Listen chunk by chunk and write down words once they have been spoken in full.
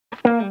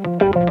Drake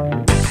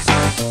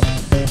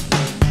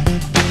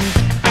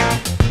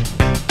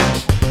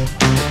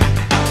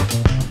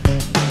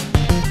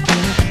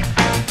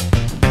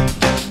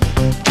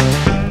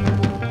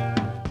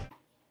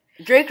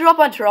grew up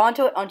in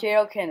Toronto,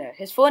 Ontario, Canada.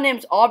 His full name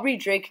is Aubrey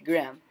Drake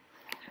Graham.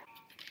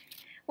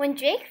 When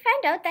Drake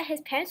found out that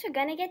his parents were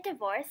going to get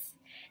divorced,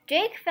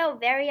 Drake felt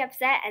very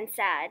upset and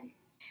sad.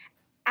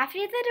 After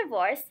the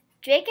divorce,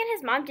 Drake and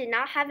his mom did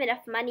not have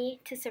enough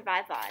money to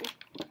survive on.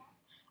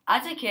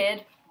 As a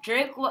kid,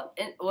 Drake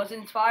was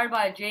inspired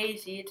by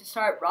Jay-Z to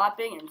start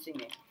rapping and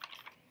singing.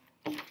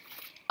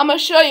 I'm gonna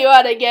show you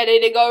how to get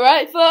it. It go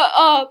right foot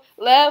up,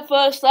 left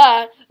foot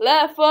slide,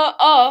 left foot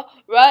up,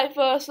 right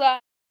foot slide.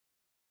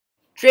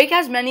 Drake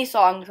has many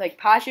songs like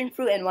Passion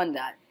Fruit and One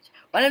Dance.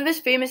 One of his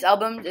famous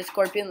albums is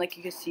Scorpion, like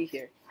you can see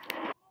here.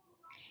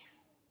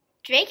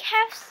 Drake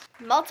has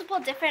multiple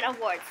different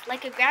awards,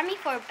 like a Grammy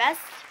for Best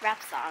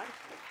Rap Song.